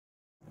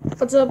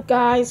What's up,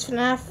 guys?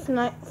 FNAF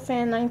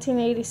Fan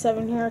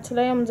 1987 here.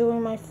 Today I'm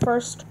doing my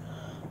first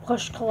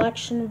plush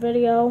collection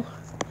video.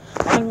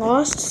 I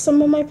lost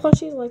some of my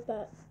plushies, like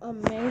that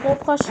mango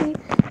plushie.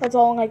 That's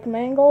all like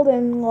mangled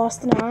and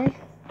lost an eye.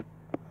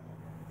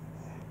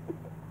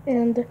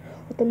 And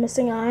with the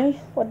missing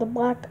eye, with the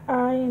black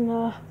eye and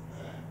the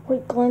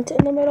white glint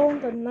in the middle,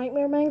 the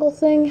nightmare mangle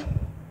thing.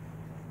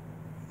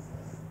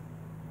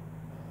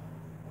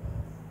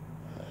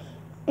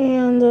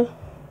 And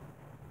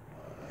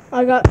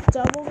I got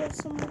double of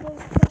some of those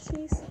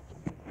plushies.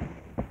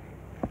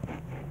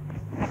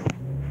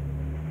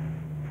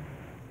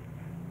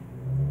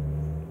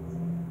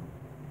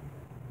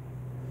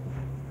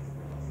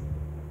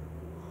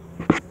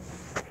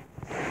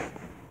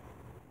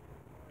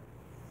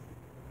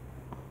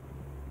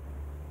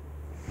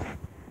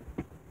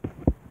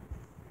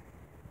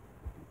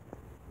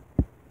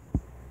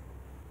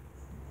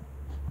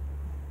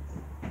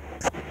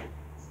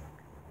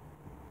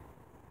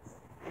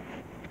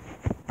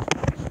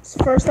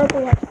 First up,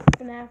 we have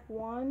FNAF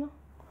 1.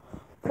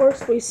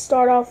 First, we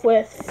start off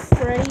with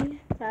Freddy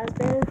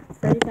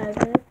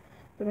Fazbear,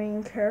 the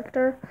main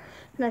character.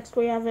 Next,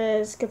 we have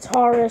his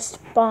guitarist,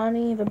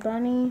 Bonnie the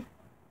Bunny.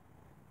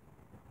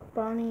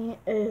 Bonnie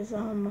is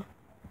a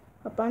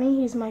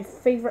bunny. He's my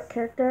favorite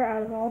character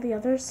out of all the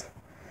others.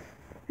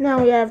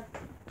 Now we have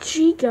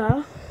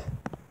Chica.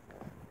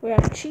 We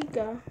have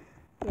Chica.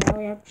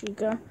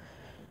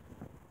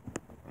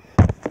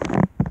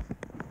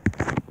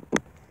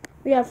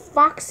 We have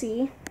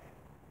Foxy.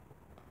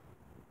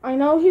 I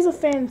know he's a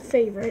fan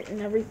favorite and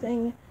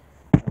everything.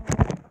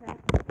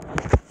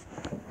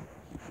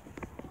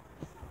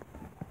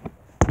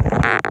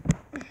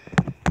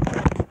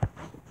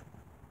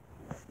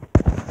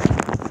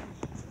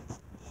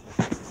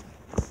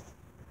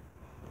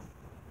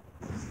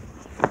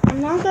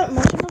 I'm not that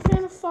much of a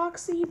fan of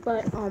Foxy,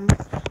 but I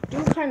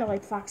do kind of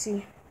like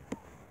Foxy.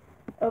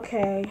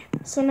 Okay,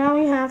 so now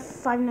we have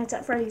Five Nights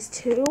at Freddy's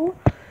 2,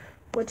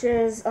 which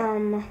is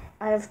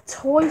I have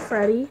Toy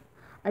Freddy.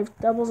 I have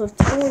doubles of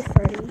Toy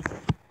Freddy.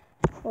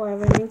 Well, I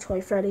have a new Toy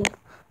Freddy.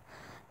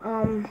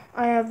 I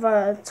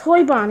have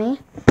Toy Bonnie.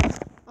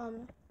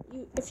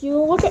 If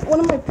you look at one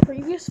of my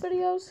previous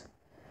videos,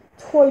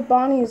 Toy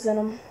Bonnie is in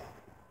them.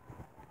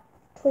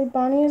 Toy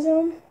Bonnie is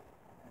in them.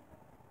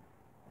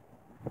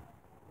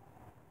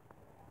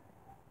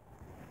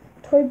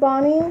 Toy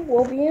Bonnie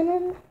will be in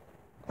them.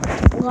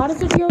 A lot of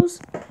videos.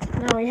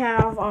 Now we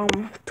have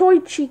Toy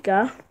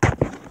Chica.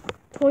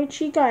 Toy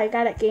Chica I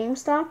got at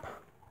GameStop.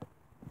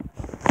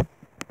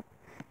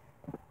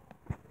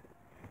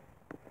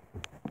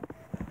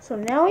 So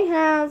now we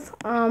have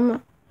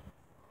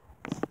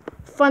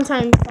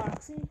Funtime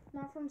Foxy,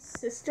 not from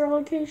Sister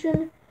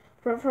Location,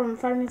 but from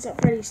Five Nights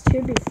at Freddy's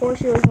 2 before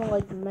she was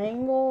like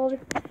mangled.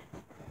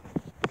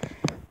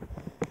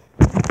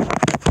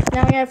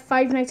 Now we have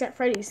Five Nights at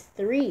Freddy's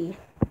 3.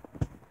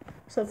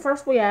 So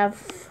first we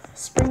have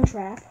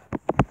Springtrap.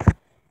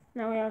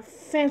 Now we have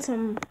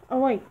Phantom. Oh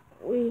wait,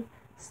 we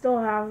still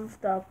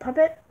have the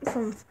puppet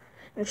from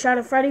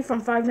Shadow Freddy from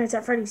Five Nights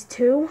at Freddy's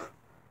 2.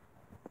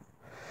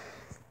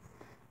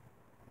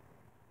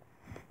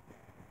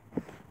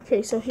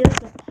 Okay, so here's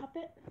the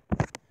puppet.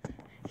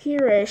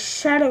 Here is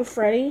Shadow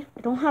Freddy.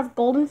 I don't have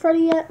Golden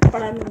Freddy yet,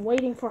 but I've been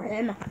waiting for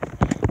him.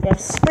 We have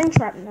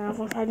Springtrap now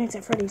from Five Nights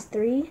at Freddy's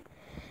 3.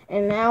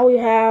 And now we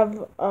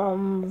have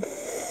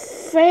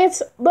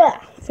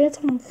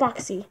Phantom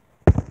Foxy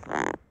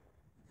that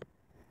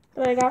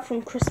I got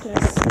from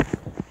Christmas.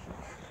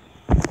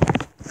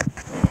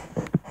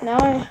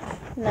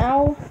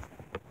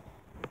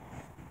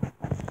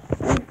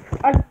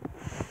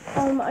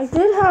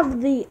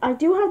 I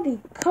do have the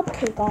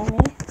cupcake on me.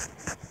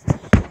 I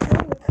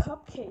have the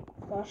cupcake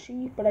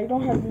plushie, but I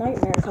don't have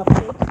Nightmare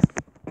Cupcake.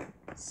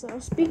 So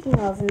speaking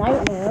of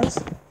nightmares,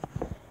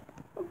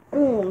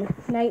 boom,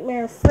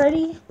 Nightmare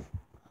Freddy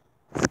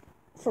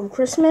from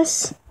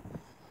Christmas.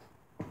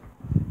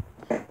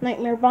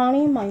 Nightmare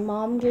Bonnie, my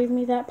mom gave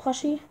me that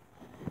plushie.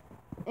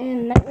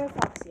 And Nightmare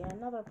Foxy,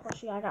 another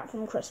plushie I got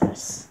from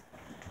Christmas.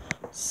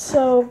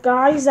 So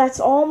guys, that's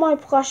all my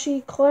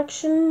plushie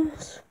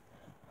collections.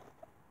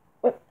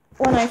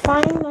 When I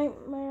find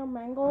Nightmare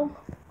Mangle,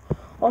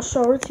 I'll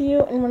show it to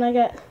you. And when I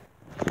get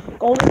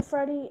Golden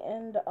Freddy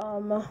and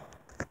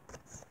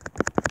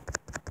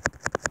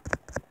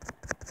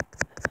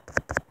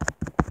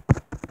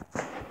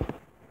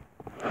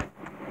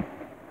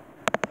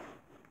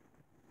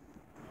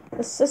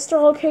the Sister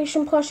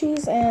Location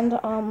plushies and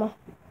the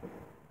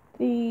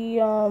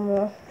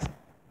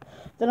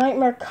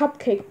Nightmare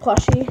Cupcake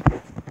plushie,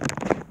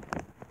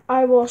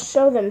 I will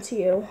show them to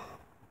you.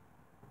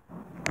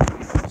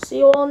 See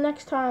you all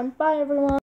next time. Bye, everyone.